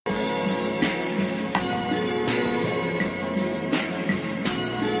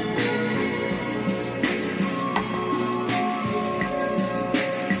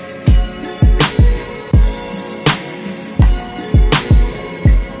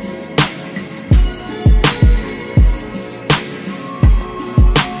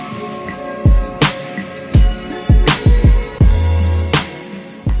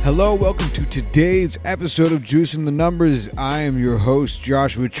Hello, welcome to today's episode of Juicing the Numbers. I am your host,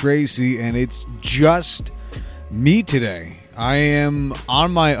 Joshua Tracy, and it's just me today. I am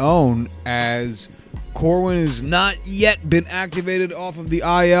on my own as Corwin has not yet been activated off of the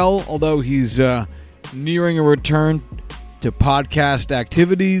IL, although he's nearing a return to podcast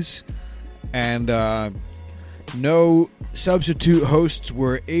activities, and no substitute hosts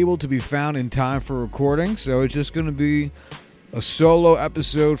were able to be found in time for recording, so it's just going to be a solo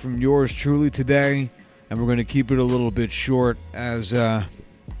episode from yours truly today, and we're going to keep it a little bit short as,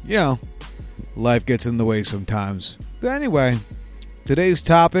 life gets in the way sometimes. But anyway, today's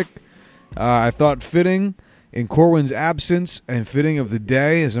topic, I thought fitting in Corwin's absence and fitting of the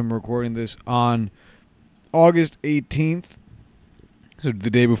day as I'm recording this on August 18th, so the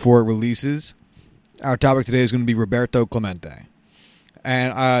day before it releases. Our topic today is going to be Roberto Clemente.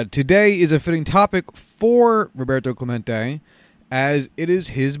 And today is a fitting topic for Roberto Clemente as it is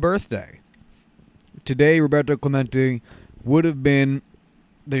his birthday. Today, Roberto Clemente would have been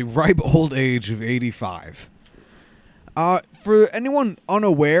the ripe old age of 85. For anyone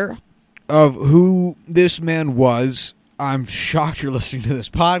unaware of who this man was, I'm shocked you're listening to this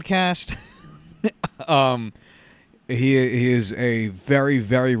podcast. He is a very,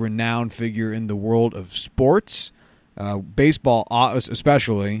 very renowned figure in the world of sports, baseball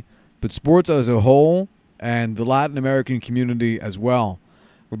especially, but sports as a whole, and the Latin American community as well.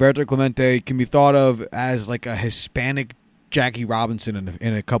 Roberto Clemente can be thought of as like a Hispanic Jackie Robinson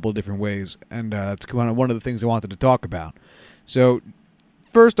in a couple of different ways, and that's kind of one of the things I wanted to talk about. So,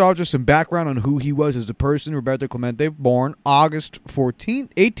 first off, just some background on who he was as a person. Roberto Clemente, born August 18th,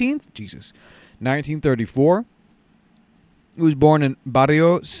 1934. He was born in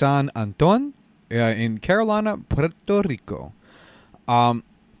Barrio San Anton in Carolina, Puerto Rico.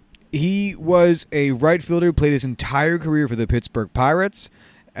 He was a right fielder, played his entire career for the Pittsburgh Pirates.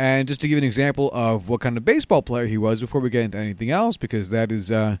 And just to give an example of what kind of baseball player he was before we get into anything else, because that is,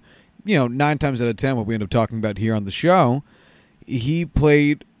 9 times out of 10 what we end up talking about here on the show. He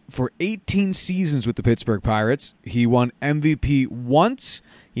played for 18 seasons with the Pittsburgh Pirates. He won MVP once.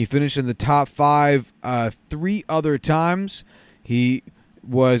 He finished in the top 5 3 other times. He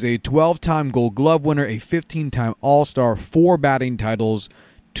was a 12-time Gold Glove winner, a 15-time All-Star, 4 batting titles,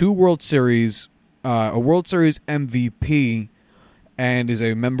 2 World Series, a World Series MVP, and is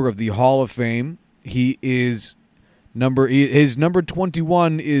a member of the Hall of Fame. His number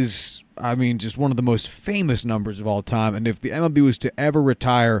 21 is, just one of the most famous numbers of all time. And if the MLB was to ever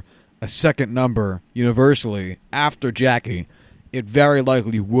retire a second number universally after Jackie, it very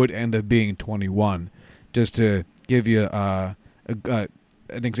likely would end up being 21. Just to give you an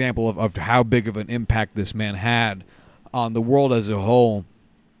example of how big of an impact this man had on the world as a whole,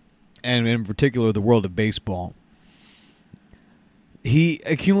 and in particular the world of baseball. He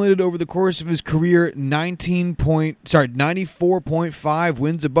accumulated over the course of his career 94.5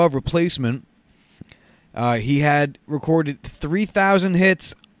 wins above replacement. He had recorded 3,000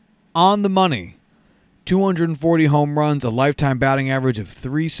 hits on the money, 240 home runs, a lifetime batting average of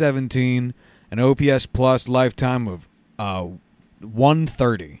 .317, an OPS plus lifetime of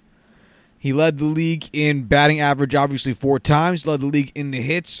 130. He led the league in batting average, obviously, 4 times. He led the league in the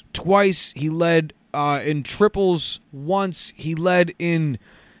hits twice. He led in triples once. He led in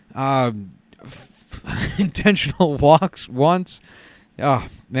intentional walks once. Oh,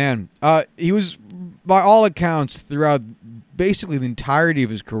 man. He was, by all accounts, throughout basically the entirety of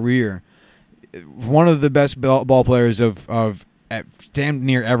his career, one of the best ball players of damn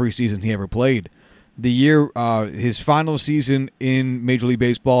near every season he ever played. The year, his final season in Major League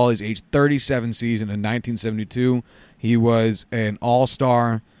Baseball, his age 37 season in 1972, he was an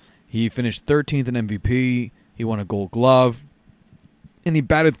All-Star. He finished 13th in MVP. He won a Gold Glove, and he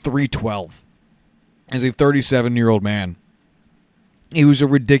batted .312 as a 37-year-old man. He was a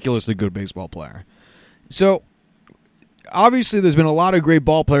ridiculously good baseball player. So, obviously, there's been a lot of great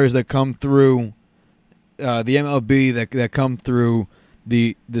ball players that come through the MLB, that come through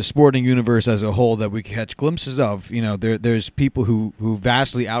the sporting universe as a whole that we catch glimpses of. There's people who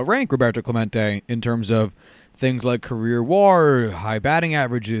vastly outrank Roberto Clemente in terms of things like career WAR, high batting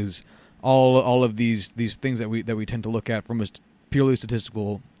averages, all of these things that we tend to look at from a purely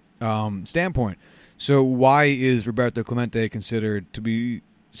statistical standpoint. So why is Roberto Clemente considered to be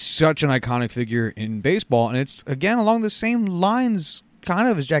such an iconic figure in baseball? And it's, again, along the same lines kind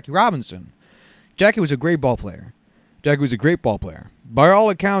of as Jackie Robinson. Jackie was a great ball player. By all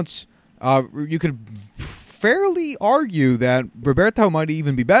accounts, you could fairly argue that Roberto might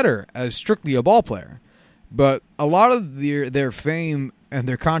even be better as strictly a ball player. But a lot of their fame and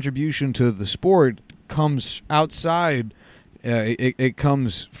their contribution to the sport comes outside It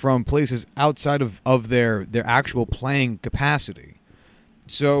comes from places outside of their actual playing capacity.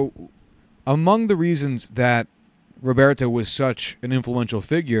 So, among the reasons that Roberto was such an influential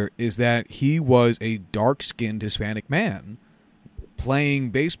figure is that he was a dark-skinned Hispanic man playing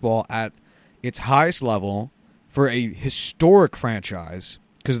baseball at its highest level for a historic franchise.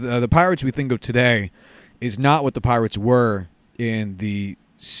 Because the Pirates we think of today is not what the Pirates were in the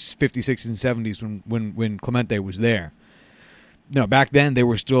 50s, 60s, and 70s when Clemente was there. No, back then they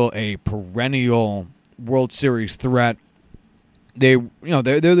were still a perennial World Series threat. They're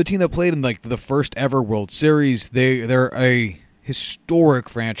the team that played in like the first ever World Series. They're a historic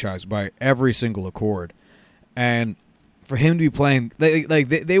franchise by every single accord, and for him to be playing,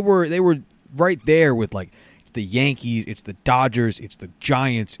 they were right there with like it's the Yankees, it's the Dodgers, it's the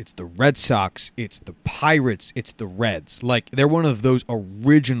Giants, it's the Red Sox, it's the Pirates, it's the Reds. Like they're one of those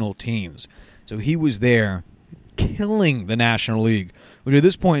original teams. So he was there, killing the National League, which at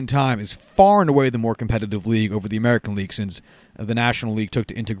this point in time is far and away the more competitive league over the American League, since the National League took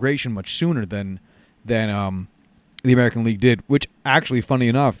to integration much sooner than the American League did. Which actually, funny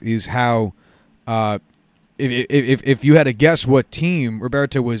enough, is how if you had to guess what team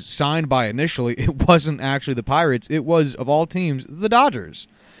Roberto was signed by initially, it wasn't actually the Pirates. It was, of all teams, the Dodgers.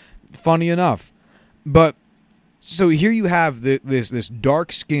 Funny enough, but so here you have this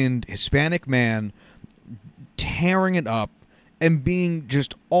dark-skinned Hispanic man tearing it up and being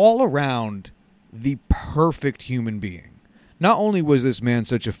just all around the perfect human being. Not only was this man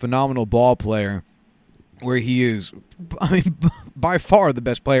such a phenomenal ball player, where he is, I mean, by far the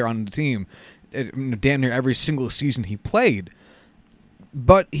best player on the team, damn near every single season he played,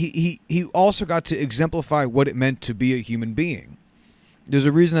 but he also got to exemplify what it meant to be a human being. There's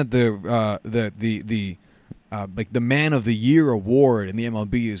a reason that the Man of the Year award in the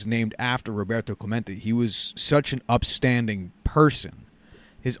MLB is named after Roberto Clemente. He was such an upstanding person.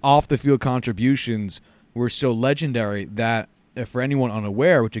 His off-the-field contributions were so legendary that, for anyone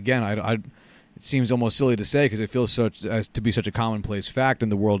unaware, which again, it seems almost silly to say because it feels to be such a commonplace fact in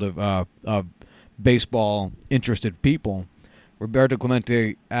the world of baseball-interested people, Roberto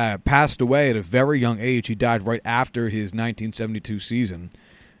Clemente passed away at a very young age. He died right after his 1972 season.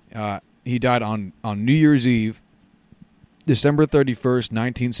 He died on New Year's Eve, December 31st,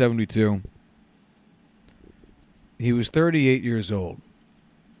 1972. He was 38 years old.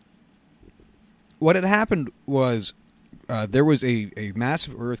 What had happened was there was a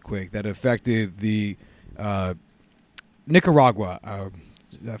massive earthquake that affected the Nicaragua.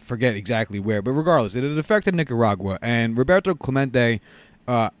 I forget exactly where, but regardless, it had affected Nicaragua, and Roberto Clemente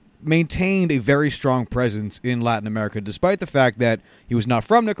maintained a very strong presence in Latin America, despite the fact that he was not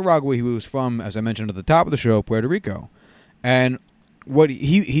from Nicaragua. He was from, as I mentioned at the top of the show, Puerto Rico. And what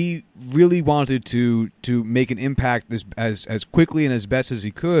he really wanted to make an impact as quickly and as best as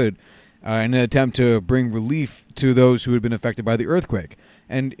he could in an attempt to bring relief to those who had been affected by the earthquake.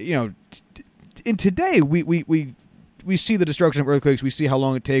 And, in today, we see the destruction of earthquakes. We see how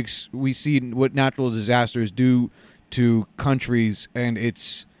long it takes. We see what natural disasters do to countries, and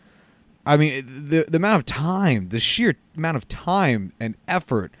it's, I mean, the amount of time, the sheer amount of time and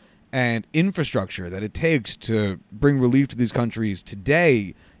effort and infrastructure that it takes to bring relief to these countries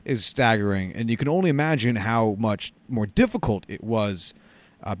today is staggering, and you can only imagine how much more difficult it was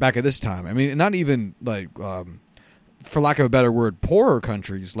back at this time. I mean, not even like, for lack of a better word, poorer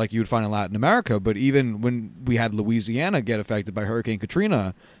countries like you would find in Latin America, but even when we had Louisiana get affected by Hurricane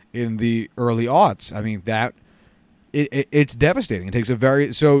Katrina in the early aughts, I mean, that it's devastating. It takes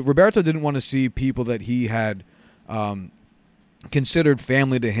so Roberto didn't want to see people that he had considered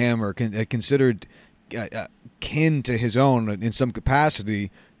family to him or considered kin to his own in some capacity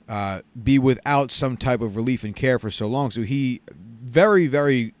be without some type of relief and care for so long. So he very,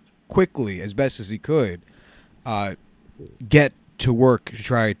 very quickly, as best as he could, get to work to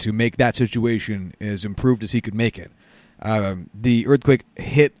try to make that situation as improved as he could make it. The earthquake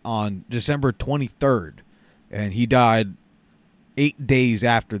hit on December 23rd, and he died 8 days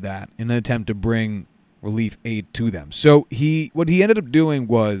after that in an attempt to bring relief aid to them. So what he ended up doing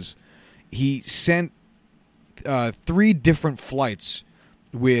was he sent 3 different flights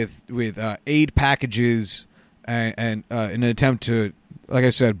with aid packages and in an attempt to, like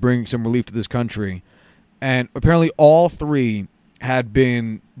I said, bring some relief to this country. And apparently all 3 had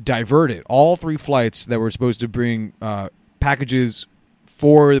been diverted. All 3 flights that were supposed to bring packages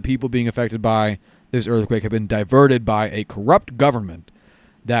for the people being affected by this earthquake had been diverted by a corrupt government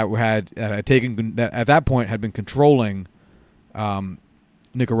that had taken, that at that point had been controlling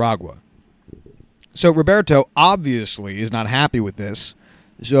Nicaragua. So Roberto obviously is not happy with this.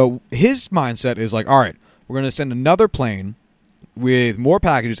 So his mindset is like, all right, we're going to send another plane with more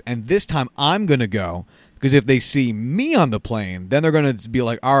packages, and this time I'm going to go. Because if they see me on the plane, then they're going to be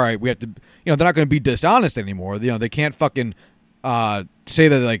like, all right, we have to, they're not going to be dishonest anymore. They can't fucking say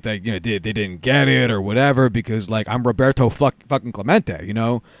that, like, they didn't get it or whatever, because, like, I'm Roberto fucking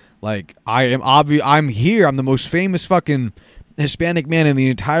Clemente, Like, I'm here. I'm the most famous fucking Hispanic man in the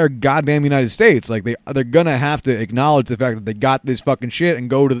entire goddamn United States. Like, they're going to have to acknowledge the fact that they got this fucking shit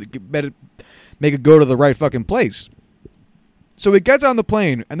and make it go to the right fucking place. So it gets on the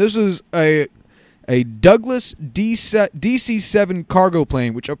plane, and this is a Douglas DC-7 cargo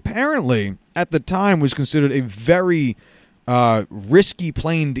plane, which apparently at the time was considered a very risky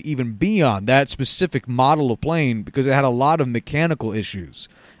plane to even be on, that specific model of plane, because it had a lot of mechanical issues,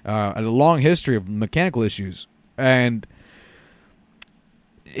 a long history of mechanical issues. And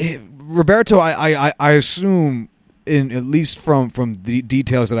Roberto, I assume, at least from the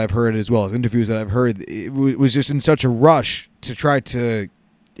details that I've heard, as well as interviews that I've heard, it was just in such a rush to try to,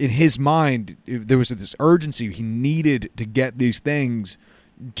 in his mind, there was this urgency. He needed to get these things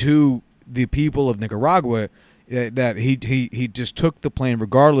to the people of Nicaragua, that he just took the plane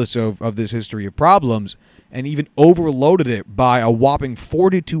regardless of this history of problems, and even overloaded it by a whopping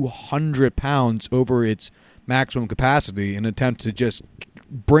 4,200 pounds over its maximum capacity in an attempt to just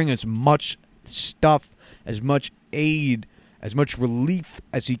bring as much stuff, as much aid, as much relief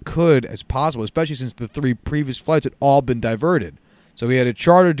as he could as possible, especially since the 3 previous flights had all been diverted. So he had a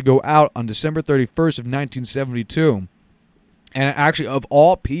charter to go out on December 31st of 1972. And actually, of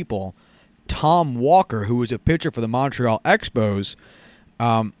all people, Tom Walker, who was a pitcher for the Montreal Expos,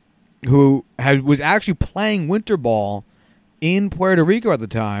 who was actually playing winter ball in Puerto Rico at the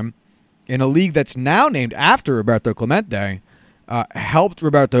time, in a league that's now named after Roberto Clemente, helped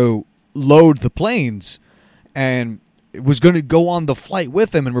Roberto load the planes and was going to go on the flight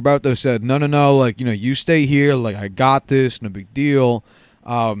with him. And Roberto said, no, like, you stay here, like, I got this, no big deal.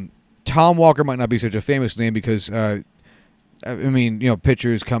 Tom Walker might not be such a famous name because,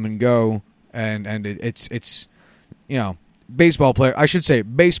 pitchers come and go, and it's baseball player. I should say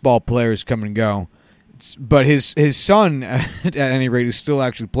baseball players come and go. But his son, at any rate, is still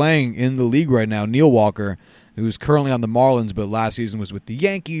actually playing in the league right now, Neil Walker, who's currently on the Marlins, but last season was with the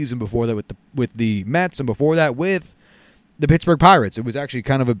Yankees, and before that with the Mets, and before that with the Pittsburgh Pirates. It was actually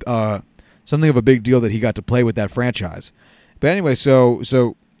kind of something of a big deal that he got to play with that franchise. But anyway, so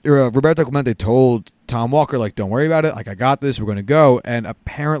Roberto Clemente told Tom Walker, like, don't worry about it. Like, I got this. We're going to go. And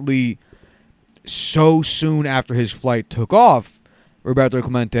apparently, so soon after his flight took off, Roberto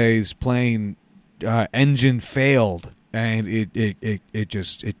Clemente's plane engine failed, and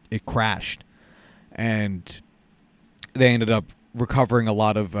it crashed. And they ended up recovering a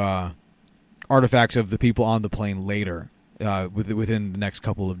lot of artifacts of the people on the plane later, within the next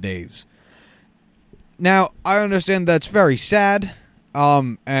couple of days. Now, I understand that's very sad,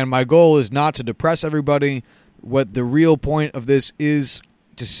 and my goal is not to depress everybody. What the real point of this is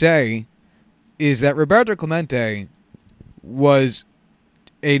to say is that Roberto Clemente was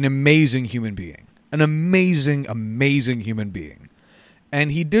an amazing human being. An amazing, amazing human being.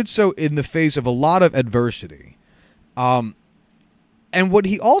 And he did so in the face of a lot of adversity. And what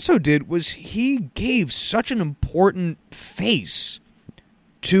he also did was he gave such an important face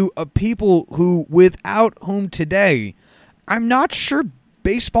to a people who, without whom today, I'm not sure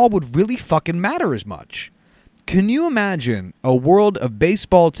baseball would really fucking matter as much. Can you imagine a world of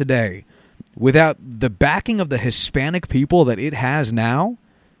baseball today without the backing of the Hispanic people that it has now?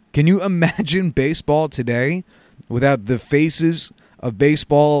 Can you imagine baseball today without the faces of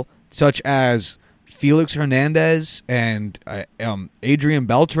baseball such as Felix Hernandez and Adrian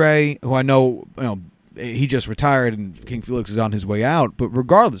Beltre, who I know, he just retired and King Felix is on his way out. But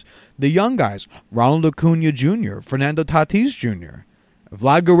regardless, the young guys, Ronald Acuna Jr., Fernando Tatis Jr.,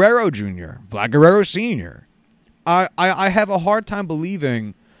 Vlad Guerrero Jr., Vlad Guerrero Sr. I have a hard time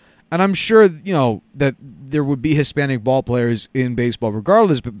believing, and I'm sure, that there would be Hispanic ball players in baseball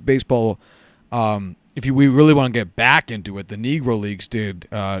regardless, but baseball, if we really want to get back into it, the Negro Leagues did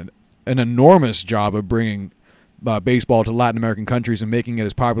an enormous job of bringing baseball to Latin American countries and making it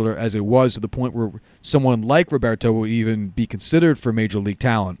as popular as it was, to the point where someone like Roberto would even be considered for major league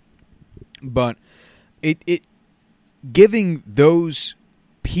talent. But it giving those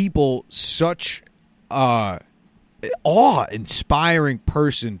people such awe-inspiring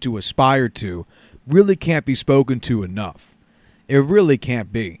person to aspire to really can't be spoken to enough. It really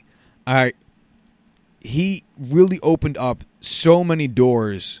can't be. He really opened up so many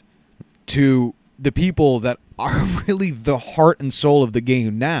doors to the people that are really the heart and soul of the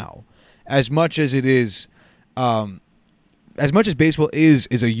game now, as much as it is as much as baseball is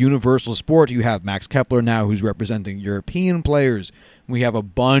a universal sport, you have Max Kepler now who's representing European players. We have a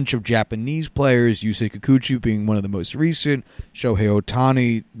bunch of Japanese players, Yusei Kikuchi being one of the most recent, Shohei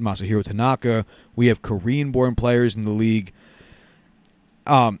Ohtani, Masahiro Tanaka. We have Korean-born players in the league.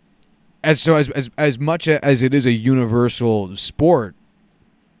 As much as it is a universal sport,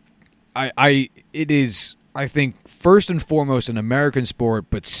 it is, I think, first and foremost an American sport,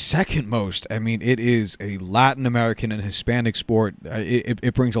 but second most, I mean, it is a Latin American and Hispanic sport.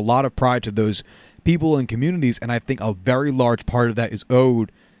 It brings a lot of pride to those people and communities, and I think a very large part of that is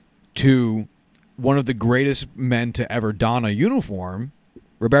owed to one of the greatest men to ever don a uniform,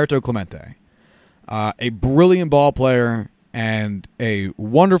 Roberto Clemente. A brilliant ball player and a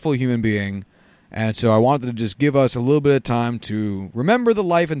wonderful human being. And so I wanted to just give us a little bit of time to remember the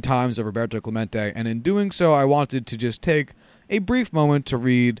life and times of Roberto Clemente. And in doing so, I wanted to just take a brief moment to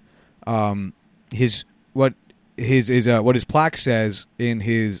read what his plaque says in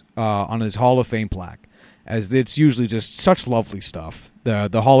his on his Hall of Fame plaque, as it's usually just such lovely stuff.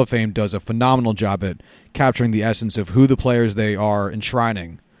 The Hall of Fame does a phenomenal job at capturing the essence of who the players they are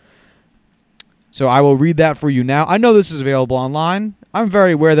enshrining. So I will read that for you now. I know this is available online. I'm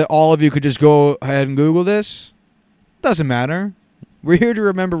very aware that all of you could just go ahead and Google this. Doesn't matter. We're here to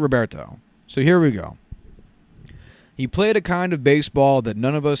remember Roberto. So here we go. He played a kind of baseball that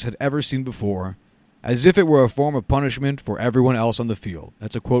none of us had ever seen before, as if it were a form of punishment for everyone else on the field.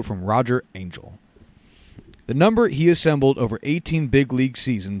 That's a quote from Roger Angel. The number he assembled over 18 big league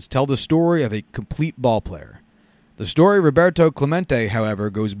seasons tell the story of a complete ball player. The story of Roberto Clemente, however,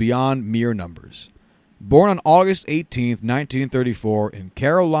 goes beyond mere numbers. Born on August 18, 1934, in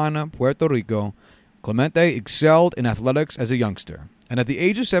Carolina, Puerto Rico, Clemente excelled in athletics as a youngster, and at the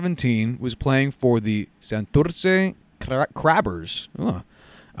age of 17 was playing for the Santurce Crabbers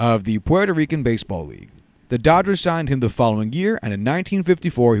of the Puerto Rican Baseball League. The Dodgers signed him the following year, and in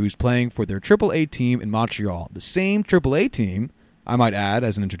 1954 he was playing for their AAA team in Montreal, the same AAA team, I might add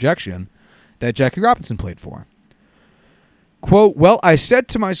as an interjection, that Jackie Robinson played for. Quote, well, I said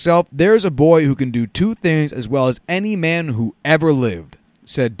to myself, there's a boy who can do two things as well as any man who ever lived,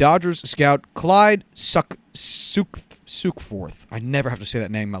 said Dodgers scout Clyde Sukeforth. I never have to say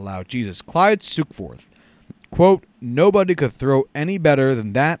that name out loud. Jesus. Clyde Sukeforth. Quote, nobody could throw any better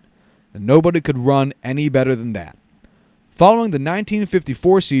than that, and nobody could run any better than that. Following the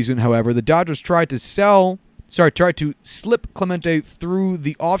 1954 season, however, the Dodgers tried to slip Clemente through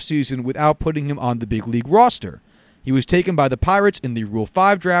the offseason without putting him on the big league roster. He was taken by the Pirates in the Rule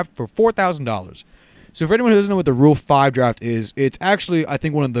 5 draft for $4,000. So for anyone who doesn't know what the Rule 5 draft is, it's actually, I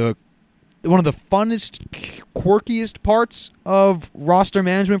think, one of the funnest, quirkiest parts of roster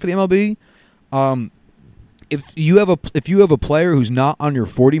management for the MLB. If you have a player who's not on your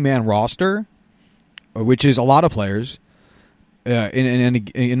 40-man roster, which is a lot of players in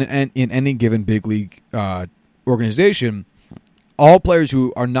any given big league organization, all players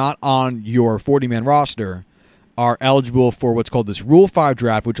who are not on your 40-man roster are eligible for what's called this Rule 5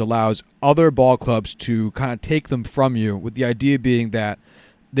 draft, which allows other ball clubs to kind of take them from you, with the idea being that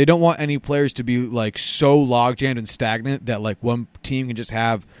they don't want any players to be like so logjammed and stagnant that like one team can just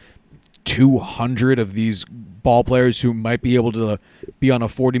have 200 of these ball players who might be able to be on a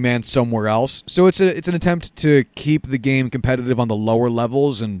 40-man somewhere else. So it's an attempt to keep the game competitive on the lower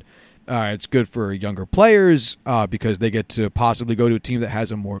levels, and it's good for younger players because they get to possibly go to a team that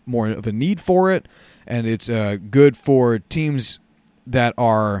has a more of a need for it. And it's good for teams that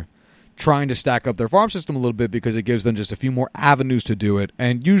are trying to stack up their farm system a little bit because it gives them just a few more avenues to do it.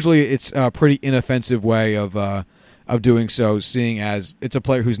 And usually it's a pretty inoffensive way of doing so, seeing as it's a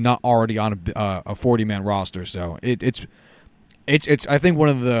player who's not already on a 40-man roster. So it's I think one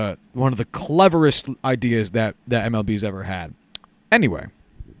of the cleverest ideas that MLB's ever had. Anyway,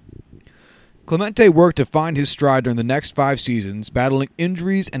 Clemente worked to find his stride during the next 5 seasons, battling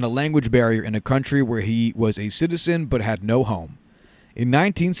injuries and a language barrier in a country where he was a citizen but had no home. In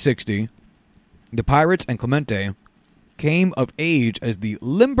 1960, the Pirates and Clemente came of age as the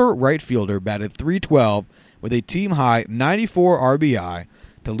limber right fielder, batted .312 with a team-high 94 RBI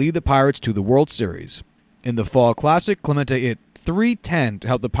to lead the Pirates to the World Series. In the Fall Classic, Clemente hit .310 to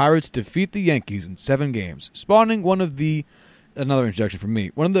help the Pirates defeat the Yankees in 7 games, spawning another introduction from me,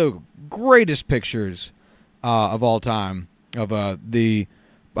 one of the greatest pictures of all time of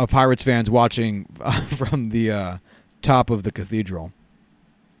Pirates fans watching from the top of the cathedral.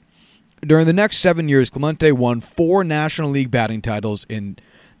 During the next 7 years, Clemente won 4 National League batting titles in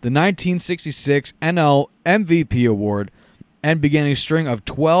the 1966 NL MVP Award and began a string of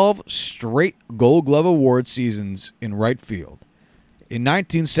 12 straight Gold Glove Award seasons in right field. In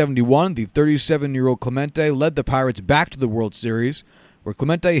 1971, the 37-year-old Clemente led the Pirates back to the World Series, where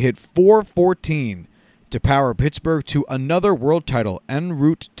Clemente hit .414 to power Pittsburgh to another world title en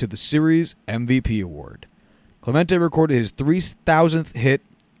route to the series MVP award. Clemente recorded his 3,000th hit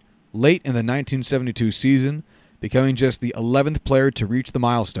late in the 1972 season, becoming just the 11th player to reach the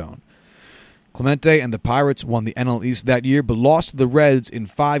milestone. Clemente and the Pirates won the NL East that year, but lost to the Reds in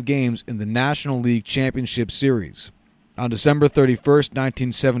 5 games in the National League Championship Series. On December 31st,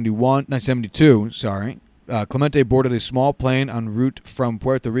 1972, Clemente boarded a small plane en route from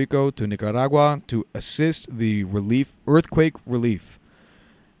Puerto Rico to Nicaragua to assist the earthquake relief.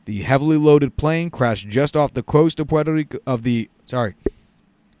 The heavily loaded plane crashed just off the coast of Puerto Rico. I'm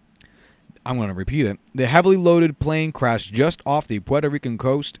going to repeat it. The heavily loaded plane crashed just off the Puerto Rican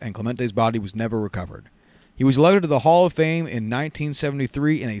coast, and Clemente's body was never recovered. He was elected to the Hall of Fame in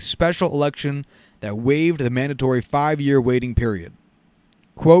 1973 in a special election that waived the mandatory 5-year waiting period.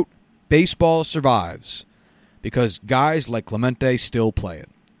 Quote, "Baseball survives because guys like Clemente still play it,"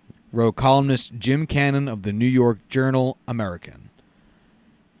 wrote columnist Jim Cannon of the New York Journal-American.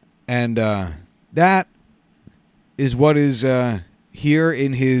 And that is what is here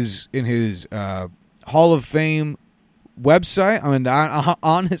in his Hall of Fame website. I mean,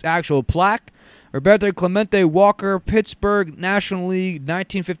 on his actual plaque. Roberto Clemente Walker, Pittsburgh, National League,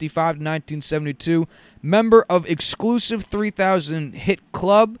 1955 to 1972. Member of exclusive 3,000 hit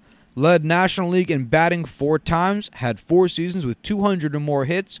club. Led National League in batting 4 times. Had 4 seasons with 200 or more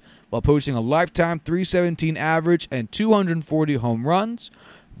hits while posting a lifetime .317 average and 240 home runs.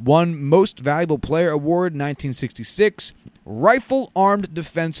 Won Most Valuable Player Award in 1966. Rifle-armed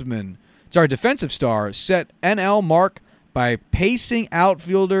defensive star, set NL mark by pacing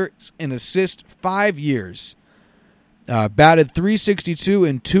outfielders in assist 5 years. Batted .362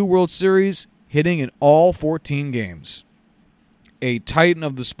 in 2 World Series, hitting in all 14 games. A titan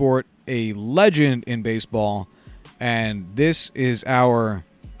of the sport, a legend in baseball, and this is our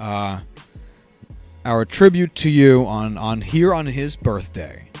tribute to you on his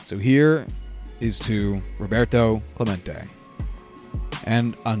birthday. So here is to Roberto Clemente.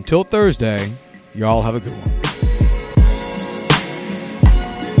 And until Thursday, y'all have a good one.